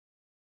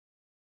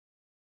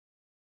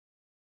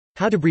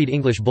How to breed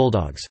English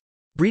Bulldogs.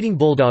 Breeding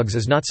Bulldogs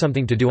is not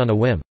something to do on a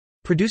whim.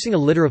 Producing a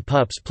litter of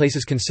pups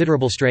places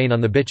considerable strain on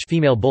the bitch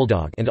female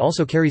bulldog and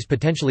also carries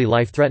potentially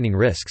life-threatening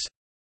risks.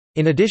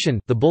 In addition,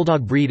 the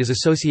bulldog breed is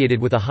associated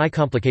with a high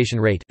complication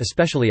rate,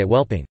 especially at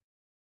whelping.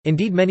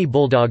 Indeed, many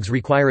bulldogs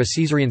require a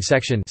caesarean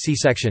section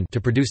 (C-section) to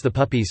produce the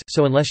puppies,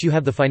 so unless you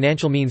have the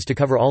financial means to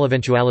cover all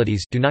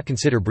eventualities, do not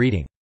consider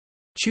breeding.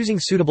 Choosing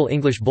suitable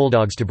English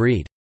bulldogs to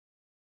breed.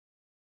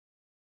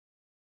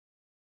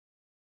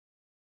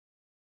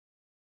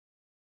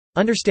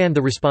 Understand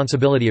the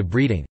responsibility of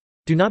breeding.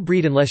 Do not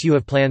breed unless you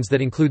have plans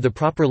that include the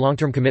proper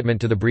long-term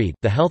commitment to the breed,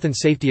 the health and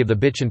safety of the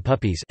bitch and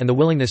puppies, and the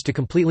willingness to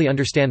completely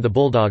understand the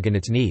bulldog and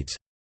its needs.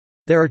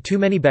 There are too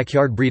many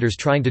backyard breeders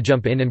trying to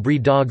jump in and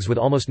breed dogs with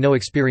almost no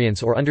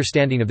experience or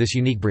understanding of this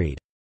unique breed.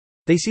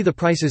 They see the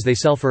prices they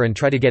sell for and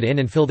try to get in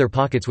and fill their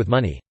pockets with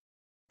money.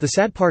 The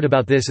sad part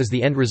about this is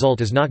the end result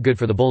is not good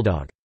for the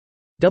bulldog.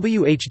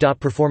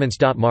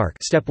 wh.performance.mark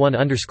step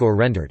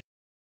 1_rendered.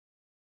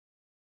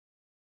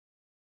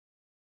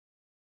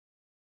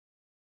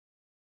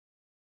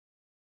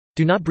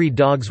 Do not breed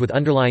dogs with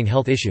underlying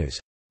health issues.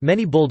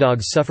 Many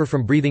bulldogs suffer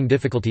from breathing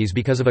difficulties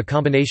because of a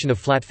combination of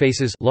flat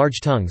faces, large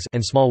tongues,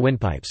 and small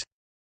windpipes.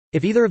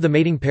 If either of the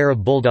mating pair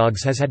of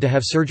bulldogs has had to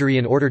have surgery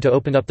in order to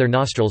open up their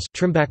nostrils,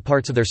 trim back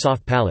parts of their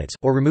soft palates,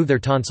 or remove their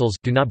tonsils,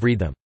 do not breed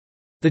them.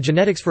 The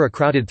genetics for a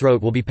crowded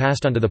throat will be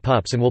passed on to the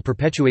pups and will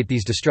perpetuate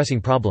these distressing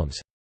problems.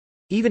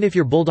 Even if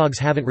your bulldogs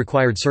haven't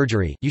required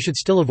surgery, you should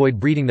still avoid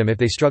breeding them if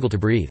they struggle to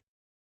breathe.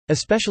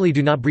 Especially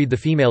do not breed the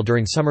female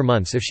during summer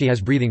months if she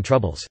has breathing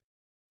troubles.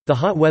 The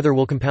hot weather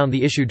will compound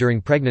the issue during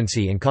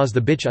pregnancy and cause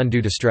the bitch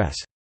undue distress.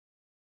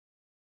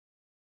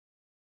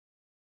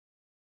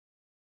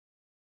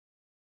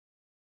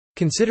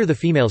 Consider the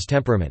female's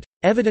temperament.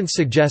 Evidence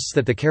suggests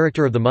that the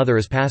character of the mother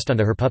is passed on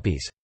to her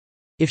puppies.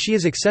 If she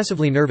is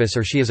excessively nervous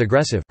or she is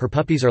aggressive, her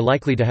puppies are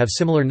likely to have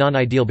similar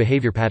non-ideal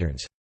behavior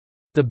patterns.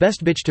 The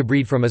best bitch to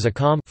breed from is a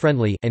calm,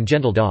 friendly, and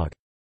gentle dog.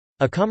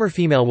 A calmer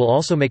female will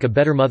also make a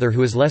better mother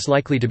who is less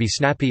likely to be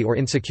snappy or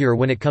insecure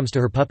when it comes to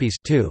her puppies,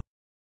 too.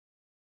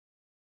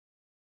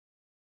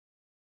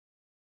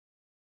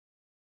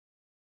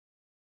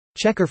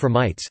 Check her for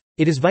mites.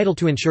 It is vital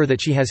to ensure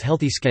that she has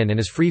healthy skin and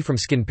is free from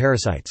skin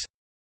parasites.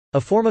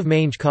 A form of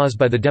mange caused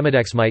by the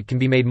Demodex mite can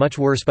be made much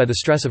worse by the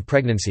stress of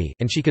pregnancy,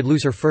 and she could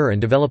lose her fur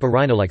and develop a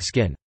rhino-like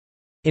skin.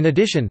 In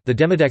addition, the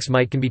Demodex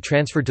mite can be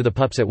transferred to the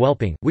pups at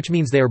whelping, which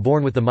means they are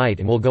born with the mite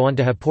and will go on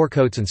to have poor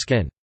coats and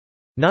skin.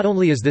 Not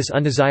only is this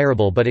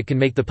undesirable, but it can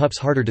make the pups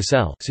harder to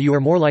sell, so you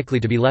are more likely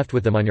to be left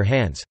with them on your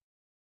hands.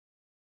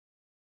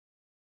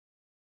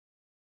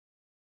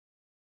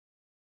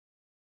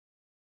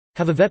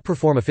 Have a vet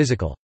perform a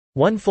physical.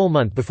 1 full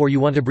month before you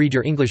want to breed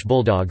your English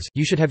Bulldogs,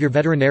 you should have your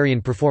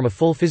veterinarian perform a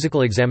full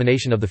physical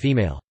examination of the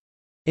female.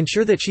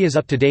 Ensure that she is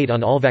up to date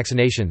on all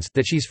vaccinations,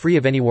 that she's free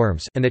of any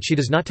worms, and that she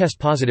does not test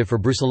positive for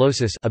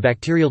brucellosis, a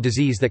bacterial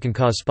disease that can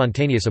cause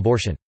spontaneous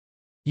abortion.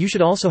 You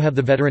should also have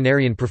the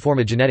veterinarian perform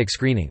a genetic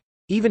screening.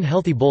 Even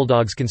healthy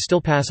bulldogs can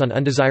still pass on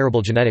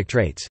undesirable genetic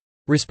traits.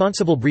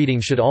 Responsible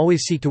breeding should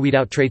always seek to weed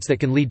out traits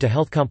that can lead to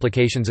health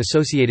complications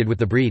associated with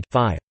the breed.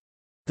 5.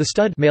 The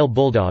stud male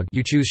bulldog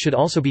you choose should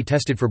also be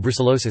tested for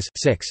brucellosis.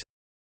 6.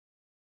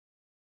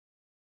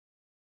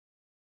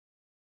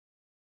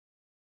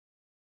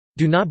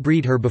 Do not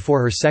breed her before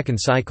her second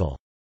cycle.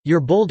 Your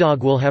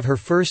bulldog will have her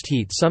first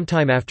heat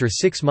sometime after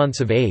 6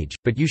 months of age,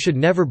 but you should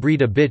never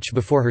breed a bitch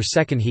before her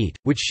second heat,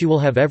 which she will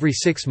have every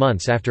 6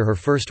 months after her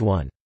first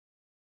one.